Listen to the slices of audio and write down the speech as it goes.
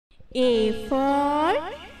A for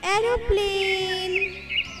aeroplane.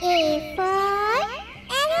 A for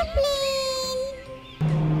aeroplane.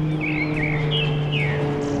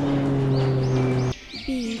 B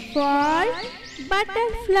for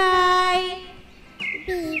butterfly. B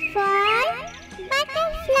for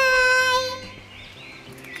butterfly.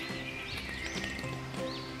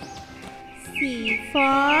 C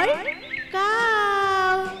for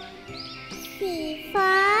cow. C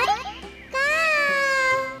for cow.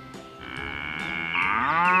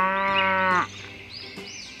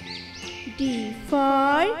 D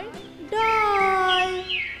for doll.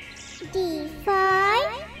 D for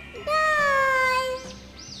doll.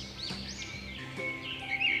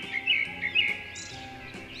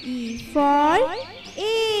 E for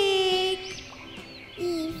egg. E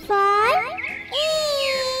for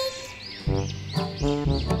egg.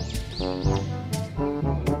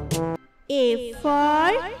 A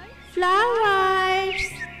for flowers.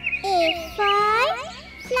 A for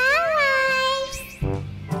flowers.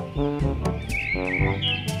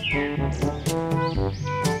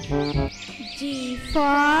 G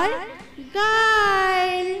for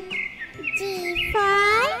girl. G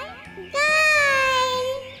for girl.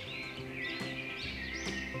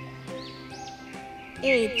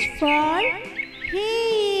 H for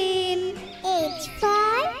hen. H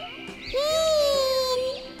for hen.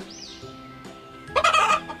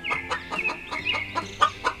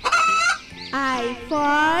 I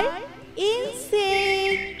for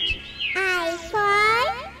insect. I for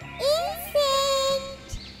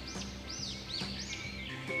insect.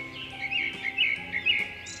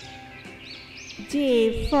 J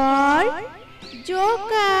for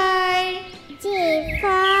joker. J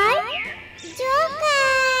for joker.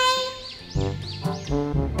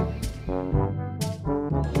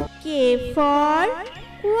 K for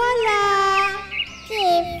koala. K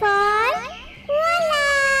for koala.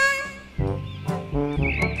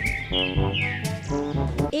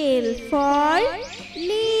 L for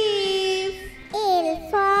leaf. L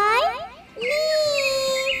for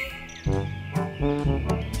leaf.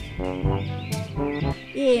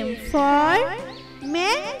 M for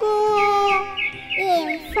mango. M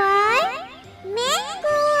for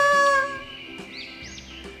mango.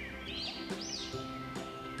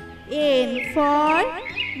 N for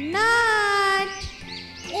nut.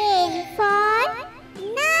 N for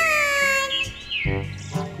nut.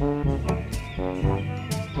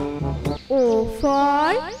 O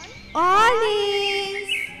for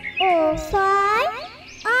orange. O for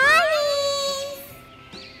orange.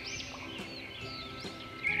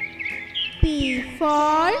 P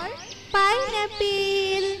for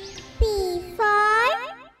pineapple. P for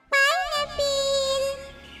pineapple.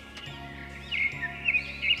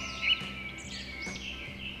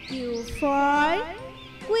 Q for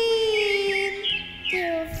queen. Q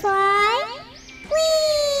for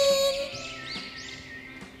queen.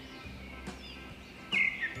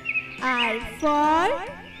 R for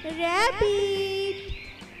rabbit.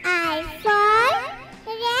 I for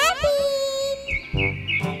rabbit.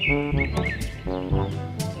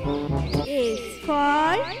 S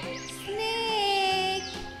for snake.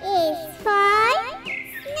 S for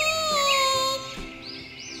snake.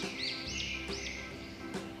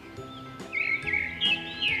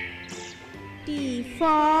 T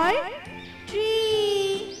for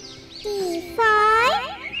tree. T for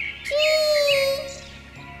tree.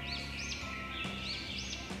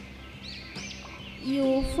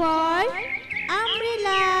 U for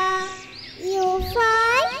umbrella. U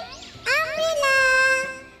for umbrella.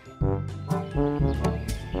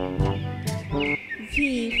 V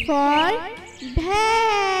for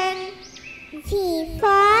van. V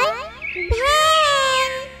for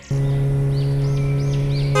van.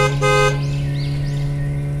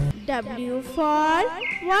 W for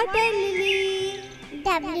water lily.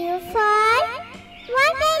 W for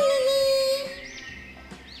water lily.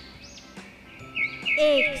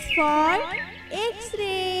 X for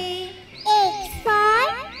X-ray. X for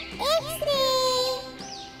X-ray.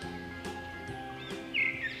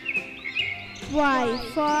 Y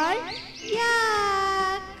for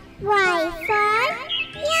yak. Y for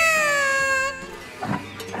yak.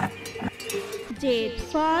 Z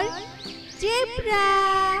for zebra.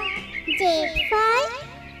 Z for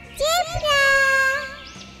zebra.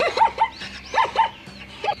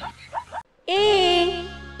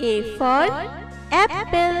 A for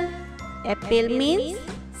apple. Apple means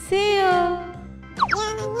sew.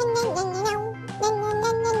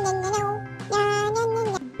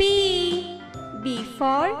 B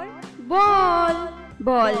for ball.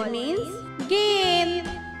 Ball means game.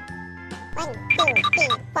 1, 2, 3,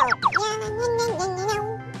 4.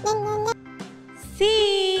 C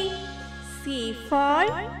C for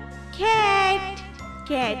cat.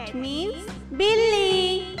 Cat means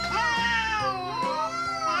Billy.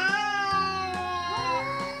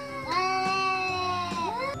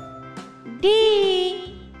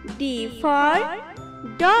 D for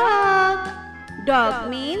dog. Dog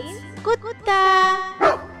means kutta.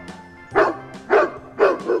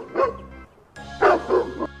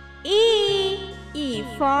 E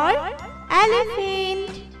for elephant.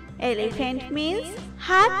 Elephant means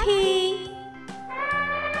hathi.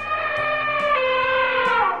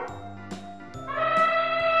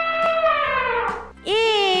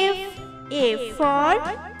 F for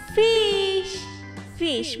fish.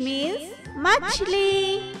 Fish means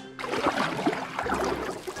machli.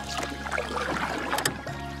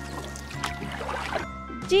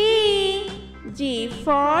 G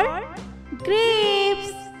for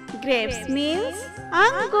grapes. Grapes means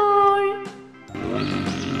angur.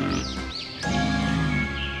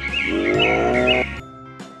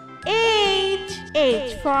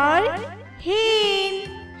 H for hen.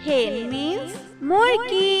 Hen means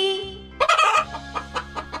murgi.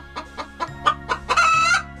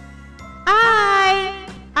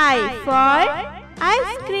 I for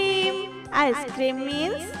ice cream. Ice cream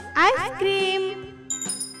means ice cream.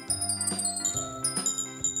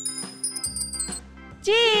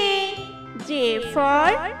 J for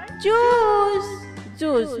juice.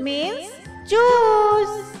 Juice means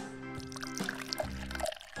juice.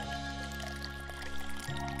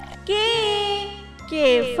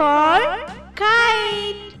 K for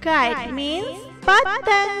kite. Kite means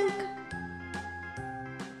patang.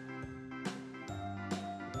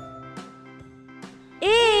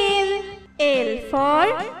 L for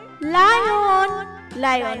lion.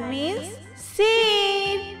 Lion means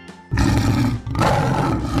sheep.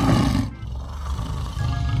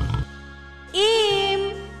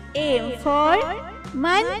 M for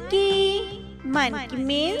monkey. Monkey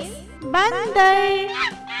means bandar.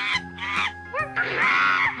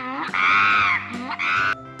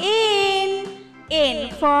 N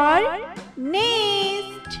for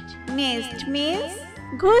nest. Nest means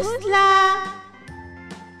ghusla.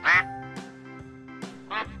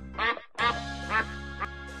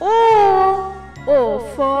 O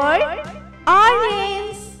for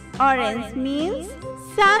orange. Orange means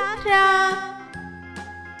santra.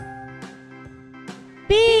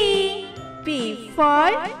 P for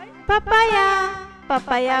papaya.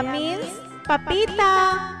 Papaya means papita.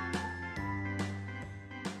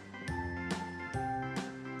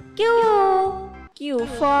 Q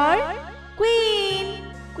for queen.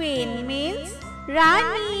 Queen means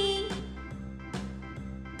rani.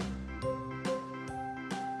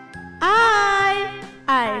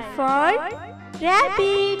 R for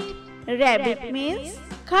rabbit. Rabbit means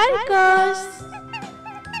khargosh.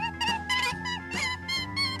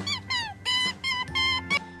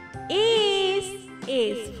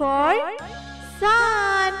 S for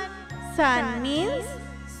sun. Sun means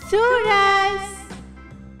suraj.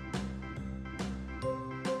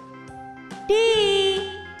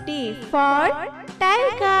 T for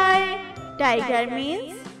tiger. Tiger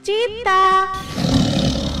means cheetah.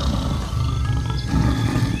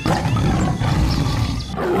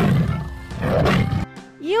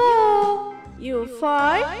 U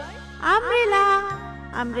for umbrella.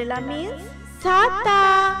 Umbrella means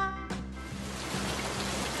chhata.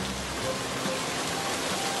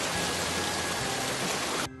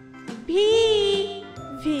 V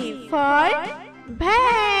for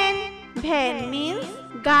van. Van means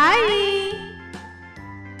gari.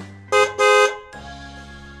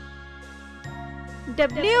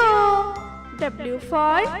 W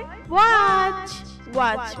for watch.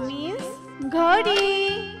 Watch means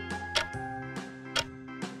ghadi.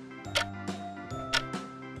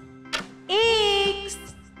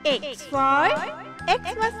 X for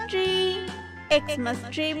Xmas tree. Xmas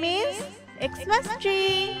tree means Xmas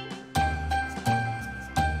tree.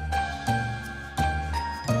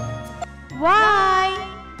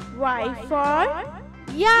 Y for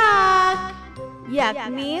yak. Yak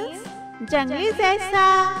means jangli jaisa.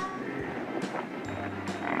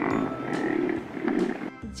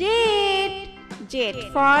 Z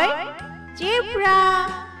for zebra.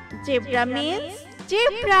 Zebra means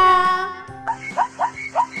zebra.